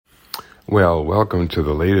Well, welcome to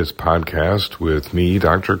the latest podcast with me,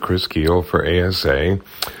 Dr. Chris Keel for ASA.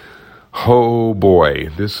 Oh boy,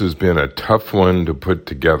 this has been a tough one to put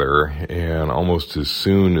together, and almost as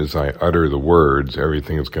soon as I utter the words,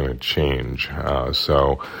 everything is going to change.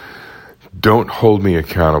 So don't hold me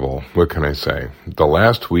accountable. What can I say? The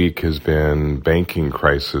last week has been banking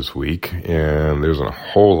crisis week, and there's a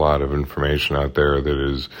whole lot of information out there that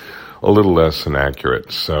is a little less than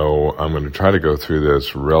accurate. So I'm going to try to go through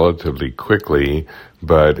this relatively quickly,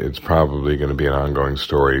 but it's probably going to be an ongoing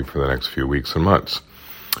story for the next few weeks and months.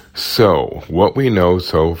 So what we know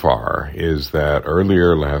so far is that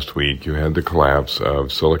earlier last week you had the collapse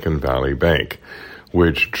of Silicon Valley Bank,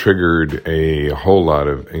 which triggered a whole lot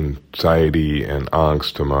of anxiety and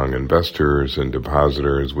angst among investors and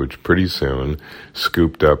depositors, which pretty soon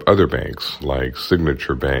scooped up other banks like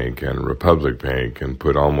Signature Bank and Republic Bank and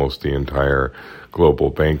put almost the entire global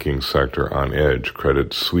banking sector on edge,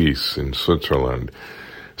 Credit Suisse in Switzerland.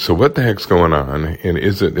 So what the heck's going on, and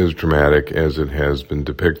is it as dramatic as it has been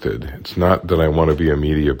depicted? It's not that I want to be a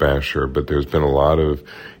media basher, but there's been a lot of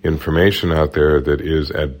information out there that is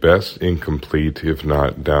at best incomplete, if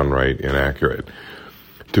not downright inaccurate.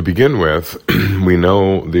 To begin with, we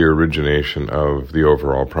know the origination of the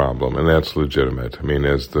overall problem, and that's legitimate. I mean,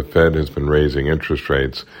 as the Fed has been raising interest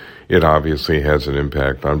rates, it obviously has an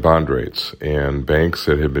impact on bond rates, and banks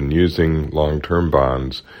that have been using long-term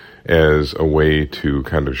bonds as a way to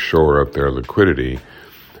kind of shore up their liquidity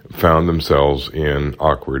found themselves in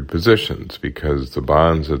awkward positions because the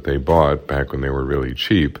bonds that they bought back when they were really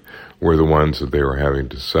cheap were the ones that they were having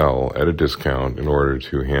to sell at a discount in order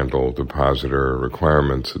to handle depositor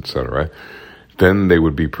requirements, etc. Then they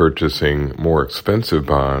would be purchasing more expensive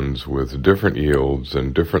bonds with different yields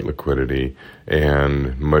and different liquidity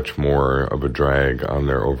and much more of a drag on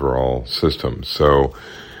their overall system. So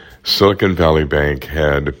Silicon Valley Bank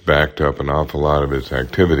had backed up an awful lot of its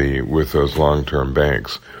activity with those long-term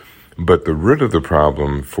banks. But the root of the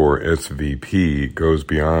problem for SVP goes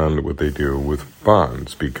beyond what they do with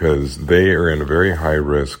bonds because they are in a very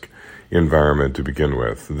high-risk environment to begin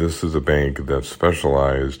with. This is a bank that's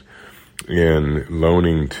specialized in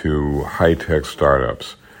loaning to high-tech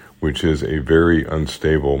startups, which is a very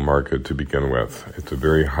unstable market to begin with. It's a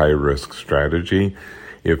very high-risk strategy.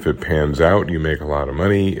 If it pans out, you make a lot of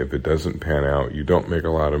money. If it doesn't pan out, you don't make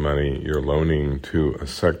a lot of money. You're loaning to a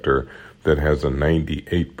sector that has a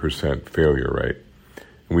 98% failure rate.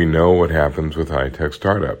 We know what happens with high-tech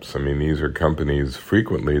startups. I mean, these are companies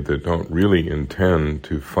frequently that don't really intend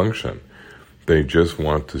to function. They just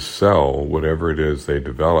want to sell whatever it is they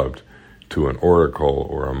developed to an Oracle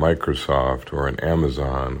or a Microsoft or an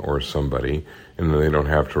Amazon or somebody, and then they don't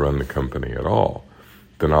have to run the company at all.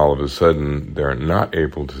 Then all of a sudden they're not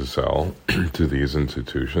able to sell to these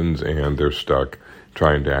institutions and they're stuck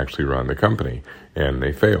trying to actually run the company and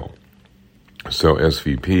they fail. So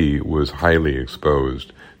SVP was highly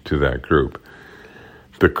exposed to that group.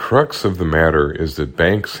 The crux of the matter is that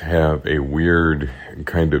banks have a weird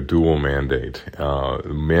kind of dual mandate.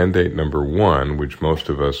 Mandate number one, which most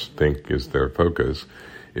of us think is their focus,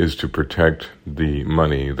 is to protect the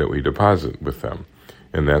money that we deposit with them.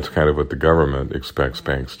 And that's kind of what the government expects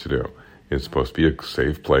banks to do. It's supposed to be a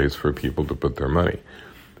safe place for people to put their money.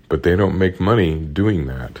 But they don't make money doing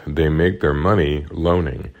that. They make their money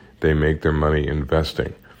loaning. They make their money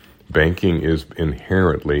investing. Banking is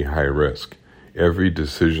inherently high risk. Every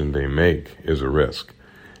decision they make is a risk.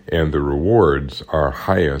 And the rewards are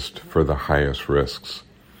highest for the highest risks.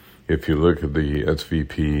 If you look at the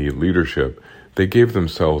SVP leadership, they gave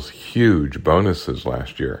themselves huge bonuses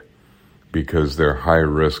last year, because their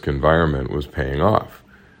high-risk environment was paying off.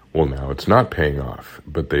 Well, now it's not paying off,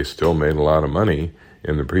 but they still made a lot of money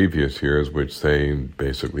in the previous years, which they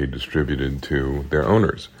basically distributed to their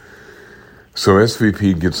owners. So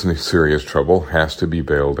SVP gets in serious trouble, has to be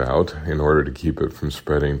bailed out in order to keep it from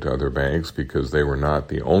spreading to other banks because they were not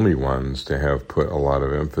the only ones to have put a lot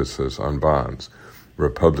of emphasis on bonds.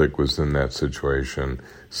 Republic was in that situation.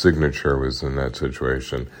 Signature was in that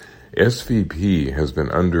situation. SVP has been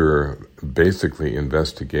under basically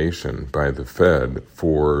investigation by the Fed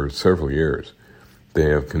for several years. They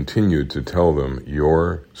have continued to tell them,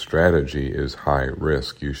 your strategy is high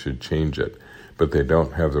risk, you should change it. But they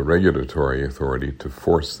don't have the regulatory authority to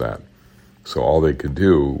force that. So all they could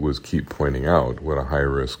do was keep pointing out what a high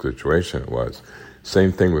risk situation it was.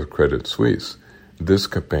 Same thing with Credit Suisse. This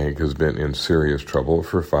bank has been in serious trouble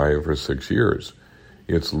for 5 or 6 years.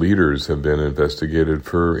 Its leaders have been investigated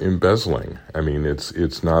for embezzling. I mean,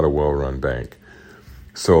 it's not a well-run bank.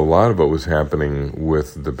 So a lot of what was happening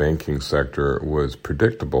with the banking sector was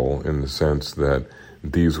predictable in the sense that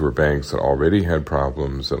These were banks that already had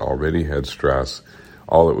problems, that already had stress.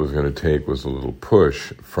 All it was going to take was a little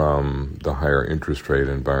push from the higher interest rate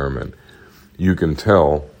environment. You can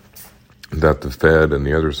tell that the Fed and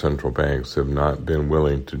the other central banks have not been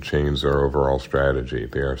willing to change their overall strategy.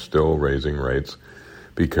 They are still raising rates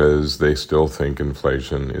because they still think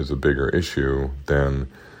inflation is a bigger issue than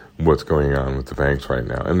what's going on with the banks right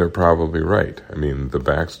now. And they're probably right. I mean, the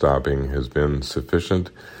backstopping has been sufficient.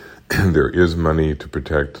 There is money to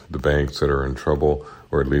protect the banks that are in trouble,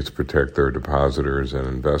 or at least protect their depositors and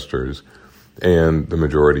investors. And the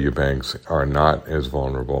majority of banks are not as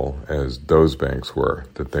vulnerable as those banks were,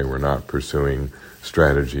 that they were not pursuing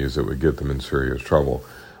strategies that would get them in serious trouble.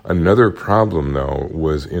 Another problem, though,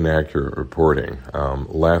 was inaccurate reporting.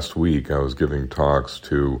 Last week, I was giving talks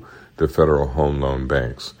to the Federal Home Loan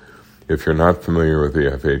Banks. If you're not familiar with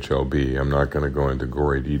the FHLB, I'm not going to go into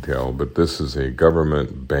gory detail, but this is a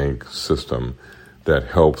government bank system that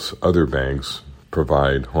helps other banks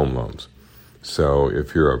provide home loans. So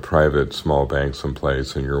if you're a private small bank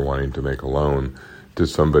someplace and you're wanting to make a loan to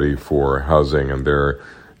somebody for housing and they're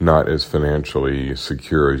not as financially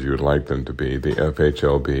secure as you would like them to be, the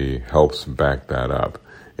FHLB helps back that up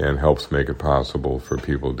and helps make it possible for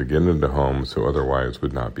people to get into homes who otherwise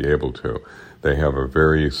would not be able to. They have a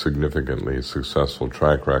very significantly successful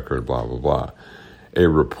track record, blah, blah, blah. A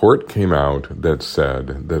report came out that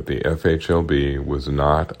said that the FHLB was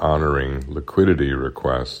not honoring liquidity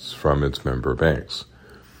requests from its member banks,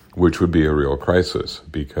 which would be a real crisis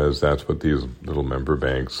because that's what these little member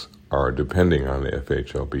banks are depending on the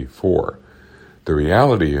FHLB for. The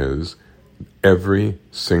reality is every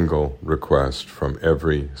single request from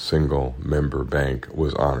every single member bank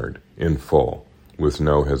was honored in full with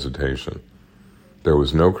no hesitation. There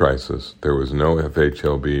was no crisis. There was no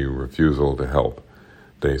FHLB refusal to help.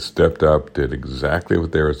 They stepped up, did exactly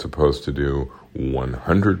what they were supposed to do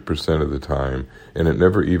 100% of the time, and it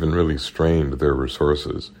never even really strained their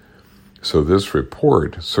resources. So this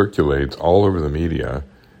report circulates all over the media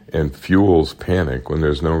and fuels panic when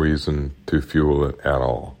there's no reason to fuel it at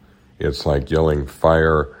all. It's like yelling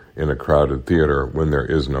fire in a crowded theater when there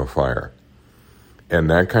is no fire. And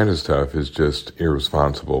that kind of stuff is just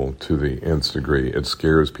irresponsible to the nth degree. It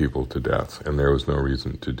scares people to death, and there was no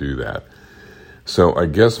reason to do that. So I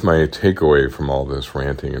guess my takeaway from all this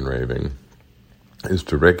ranting and raving is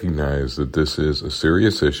to recognize that this is a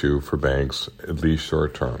serious issue for banks, at least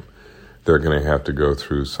short term. They're going to have to go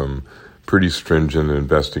through some pretty stringent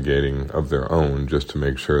investigating of their own just to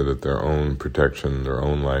make sure that their own protection, their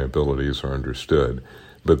own liabilities are understood.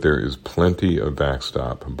 But there is plenty of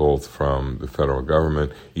backstop, both from the federal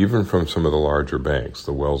government, even from some of the larger banks,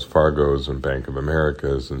 the Wells Fargos and Bank of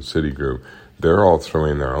Americas and Citigroup. They're all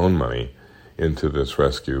throwing their own money into this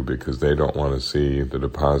rescue because they don't want to see the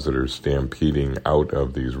depositors stampeding out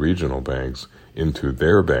of these regional banks into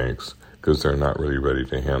their banks because they're not really ready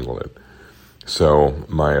to handle it. So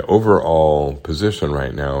my overall position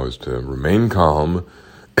right now is to remain calm,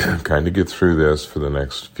 kind of get through this for the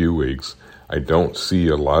next few weeks. I don't see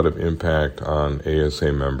a lot of impact on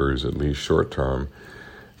ASA members, at least short term.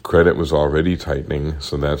 Credit was already tightening,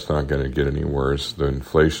 so that's not going to get any worse. The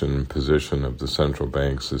inflation position of the central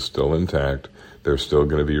banks is still intact. They're still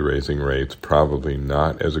going to be raising rates, probably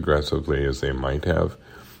not as aggressively as they might have,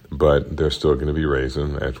 but they're still going to be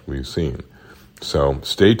raising, as we've seen. So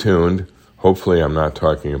stay tuned. Hopefully I'm not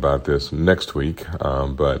talking about this next week,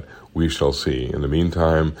 but we shall see. In the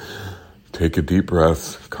meantime, take a deep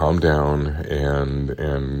breath, calm down,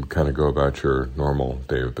 and kind of go about your normal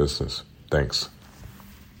day of business. Thanks.